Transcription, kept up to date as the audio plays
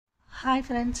Hi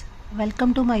friends,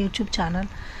 welcome to my YouTube channel.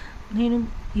 నేను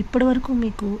ఇప్పటివరకు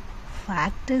మీకు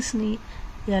ఫ్యాక్టర్స్ని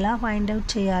ఎలా ఫైండ్ అవుట్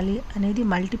చేయాలి అనేది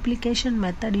మల్టిప్లికేషన్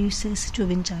మెథడ్ యూస్ చేసి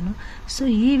చూపించాను. సో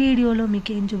ఈ వీడియోలో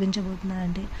మీకు ఏం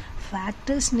చూపించబోతున్నానంటే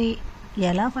ఫ్యాక్టర్స్ని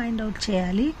ఎలా ఫైండ్ అవుట్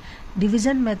చేయాలి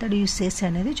డివిజన్ మెథడ్ యూస్ చేసి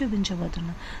అనేది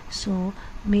చూపించబోతున్నాను. సో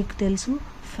మీకు తెలుసు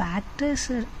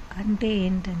ఫ్యాక్టర్స్ అంటే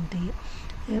ఏంటంటే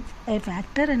ఏ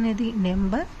ఫ్యాక్టర్ అనేది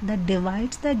number that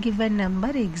divides the given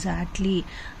number exactly.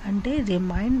 అంటే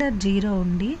రిమైండర్ 0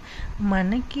 ఉండి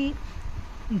మనకి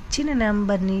ఇచ్చిన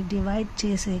నెంబర్ని డివైడ్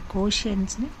చేసే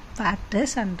కోషియెంట్స్ని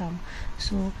ఫ్యాక్టర్స్ అంటాం.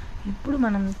 సో ఇప్పుడు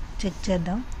మనం చెక్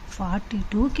చేద్దాం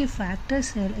 42కి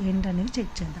ఫ్యాక్టర్స్ ఏంటనేది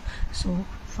చెక్ చేద్దాం. సో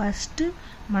ఫస్ట్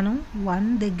మనం 1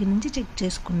 దగ్గర నుంచి చెక్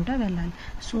చేసుకుంటూ వెళ్ళాలి.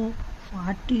 సో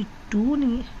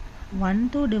 42ని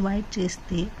 1తో డివైడ్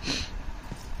చేస్తే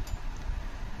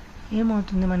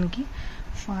ఏమవుతుంది, మనకి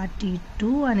 42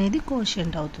 అనేది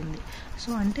కోషియంట్ అవుతుంది. సో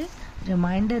అంటే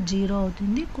రిమైండర్ 0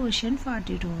 అవుతుంది, కోషియంట్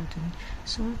 42 అవుతుంది.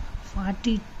 సో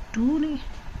 42ని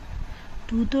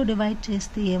 2తో డివైడ్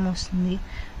చేస్తే ఏమొస్తుంది,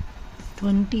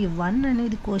 21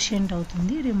 అనేది కోషియంట్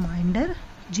అవుతుంది, రిమైండర్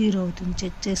 0 అవుతుంది.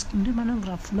 చెక్ చేసుకుంటే మనం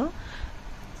రఫ్లో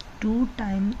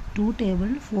 2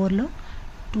 టేబుల్ 4లో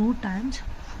 2 times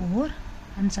 4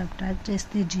 అని సబ్ట్రాక్ట్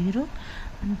చేస్తే 0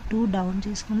 అండ్ 2 డౌన్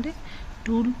చేసుకుంటే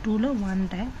 2లో 1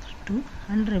 times 2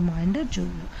 అండ్ రిమైండర్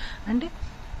 0. అంటే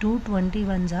 2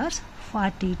 21s are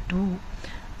 42.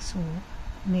 So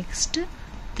next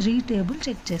 3 table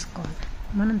check చేసుకోవాలి.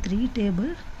 మనం 3 టేబుల్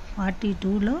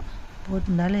 42లో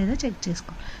పోతుందా లేదా చెక్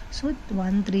చేసుకోవాలి. సో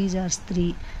 1 3s are 3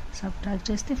 సబ్ట్రాక్ట్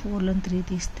చేస్తే 4లో 3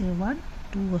 తీస్తే 1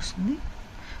 2 వస్తుంది.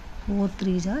 4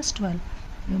 3s are 12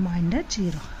 రిమైండర్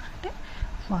 0. అంటే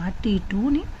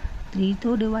 42ని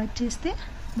 3తో డివైడ్ చేస్తే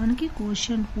మనకి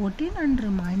quotient 14 and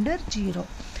remainder 0,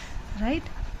 right.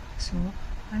 So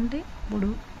అంటే ఇప్పుడు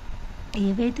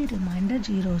ఏవైతే రిమైండర్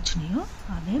 0 వచ్చినాయో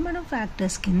అవే మనం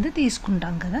ఫ్యాక్టర్స్ కింద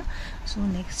తీసుకుంటాం కదా. సో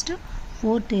నెక్స్ట్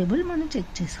 4 టేబుల్ మనం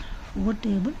చెక్ చేసాం. 4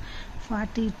 టేబుల్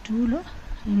 42లో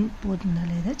పోతుందా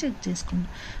లేదా చెక్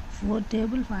చేసుకుంటాం. 4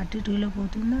 టేబుల్ 42లో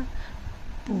పోతుందా,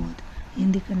 పోదు.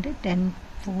 ఎందుకంటే 10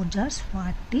 4s are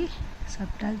 40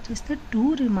 సబ్ట్రాక్ట్ చేస్తే 2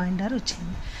 రిమైండర్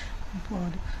వచ్చింది,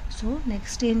 పోదు. సో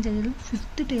నెక్స్ట్ ఏం చేయాలి,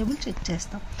 5th టేబుల్ చెక్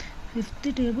చేస్తాం. 5th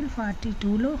టేబుల్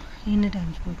 42లో ఎన్ని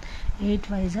టైమ్స్ పోతుంది, 8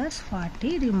 5s are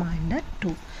 40 reminder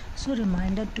 2. So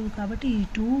remainder 2 కాబట్టి ఈ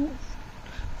 2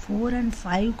 4 and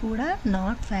 5 కూడా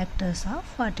not factors of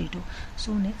 42. So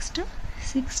next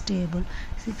 6 table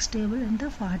ఎంత,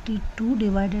 42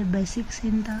 డివైడెడ్ బై 6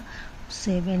 ఎంత,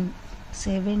 7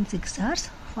 6 are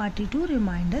 42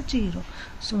 రిమైండర్ 0.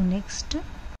 సో నెక్స్ట్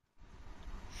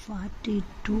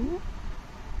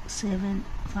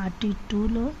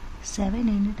 42లో 7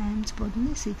 ఎన్ని టైమ్స్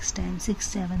పోతుంది, 6 times 6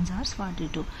 7s are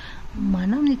 42.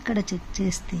 మనం ఇక్కడ చెక్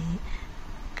చేస్తే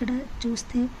ఇక్కడ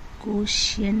చూస్తే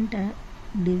కోషియంట్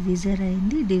డివిజర్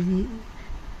అయింది,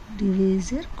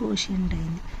 డివిజర్ కోషియంట్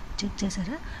అయింది. చెక్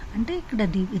చేసారా, అంటే ఇక్కడ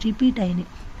రిపీట్ అయినాయి.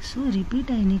 సో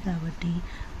రిపీట్ అయినాయి కాబట్టి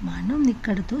మనం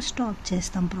ఇక్కడతో స్టాప్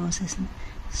చేస్తాం, ప్రాసెస్ని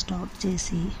స్టాప్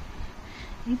చేసి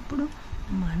ఇప్పుడు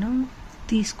మనం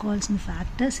తీసుకోవాల్సిన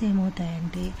ఫ్యాక్టర్స్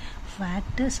ఏమవుతాయంటే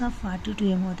ఫ్యాక్టర్స్ ఆఫ్ 42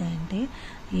 ఏమవుతాయంటే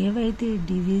ఏవైతే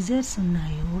డివిజర్స్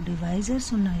ఉన్నాయో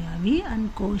అవి అండ్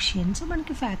కోషియెంట్స్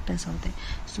మనకి ఫ్యాక్టర్స్ అవుతాయి.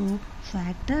 సో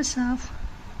ఫ్యాక్టర్స్ ఆఫ్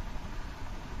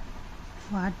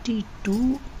 42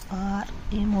 ఆర్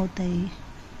ఏమవుతాయి,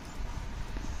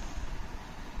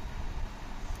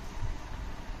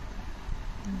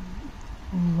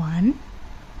 1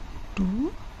 2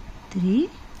 3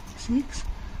 6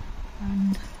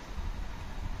 and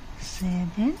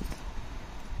 7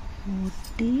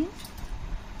 14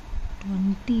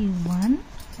 21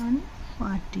 and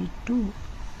 42.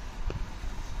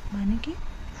 మనకి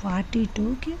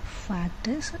 42కి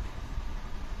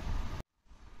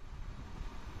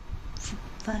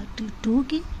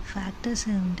ఫ్యాక్టర్స్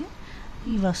ఏమంటే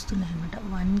ఇవి వస్తున్నాయి అన్నమాట.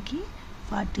 1కి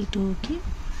 42కి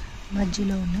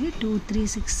మధ్యలో ఉన్నవి 2 3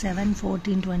 6 7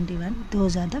 14 21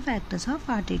 those are the factors of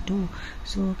 42.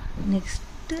 So next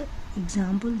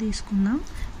example తీసుకుందాం.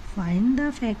 Find the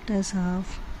factors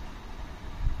of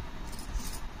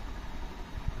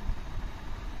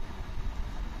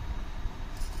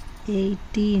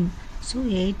 18. So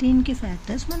 18కి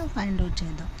factors మనం ఫైండ్ అవుట్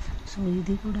చేద్దాం. సో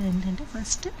ఇది కూడా ఏంటంటే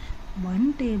ఫస్ట్ 1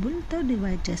 టేబుల్తో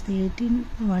డివైడ్ చేస్తే 18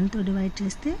 1తో డివైడ్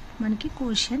చేస్తే మనకి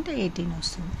కోషియంట్ 18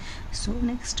 వస్తుంది. సో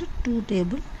నెక్స్ట్ 2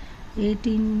 టేబుల్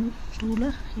 18 2లో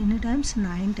ఎన్ని times,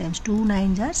 9 times 2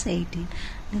 9s are 18.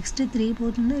 Next 3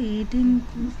 పోతుందో 18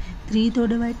 3తో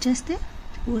డివైడ్ చేస్తే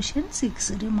కోషియంట్ 6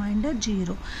 రిమైండర్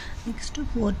 0. నెక్స్ట్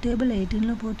 4 టేబుల్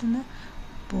 18లో పోతుందా,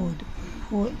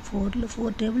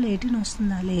 ఫోర్ టేబుల్ 18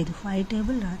 వస్తుందా? లేదు. 5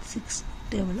 టేబుల్ రాదు, 6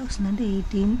 టేబుల్ వస్తుంది. అంటే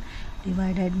 18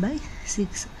 డివైడెడ్ బై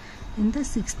 6 ఎంత?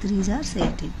 6 3s are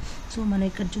 18. సో మనం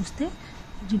ఇక్కడ చూస్తే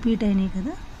రిపీట్ అయినాయి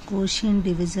కదా, కోషియంట్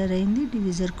డివిజర్ అయింది,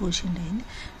 డివిజర్ కోషియంట్ అయింది.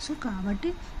 సో కాబట్టి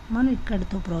మనం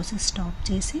ఇక్కడితో ప్రాసెస్ స్టాప్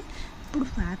చేసి ఇప్పుడు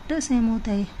ఫ్యాక్టర్స్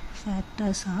ఏమవుతాయి?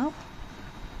 ఫ్యాక్టర్స్ ఆఫ్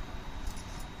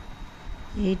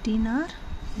 18 ఆర్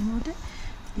ఏమవుతాయి?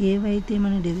 ఏవైతే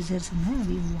మన డివిజర్స్ ఉన్నాయో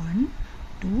అవి 1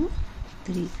 2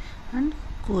 3 అండ్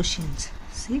కోషియన్స్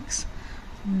 6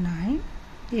 9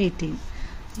 18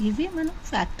 ఇవి మనం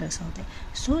ఫ్యాక్టర్స్ అవుతాయి.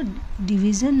 సో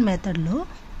డివిజన్ మెథడ్లో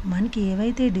మనకి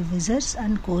ఏవైతే డివిజర్స్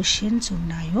అండ్ కోషియన్స్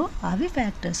ఉన్నాయో అవి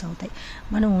ఫ్యాక్టర్స్ అవుతాయి.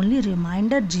 మనం ఓన్లీ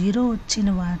రిమైండర్ 0 వచ్చిన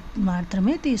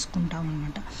మాత్రమే తీసుకుంటాం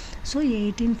అనమాట. సో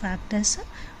 18 ఫ్యాక్టర్స్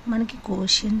మనకి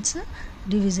కోషియన్స్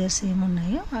డివిజర్స్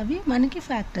ఏమున్నాయో అవి మనకి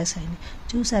ఫ్యాక్టర్స్ అయినాయి.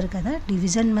 చూసారు కదా,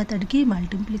 డివిజన్ మెథడ్కి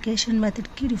మల్టిప్లికేషన్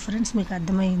మెథడ్కి డిఫరెన్స్ మీకు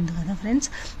అర్థమైంది కదా ఫ్రెండ్స్.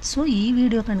 సో ఈ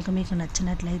వీడియో కనుక మీకు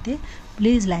నచ్చినట్లయితే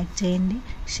ప్లీజ్ లైక్ చేయండి,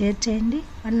 షేర్ చేయండి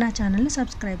అండ్ నా ఛానల్ని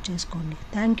సబ్స్క్రైబ్ చేసుకోండి.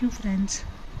 Thank you friends.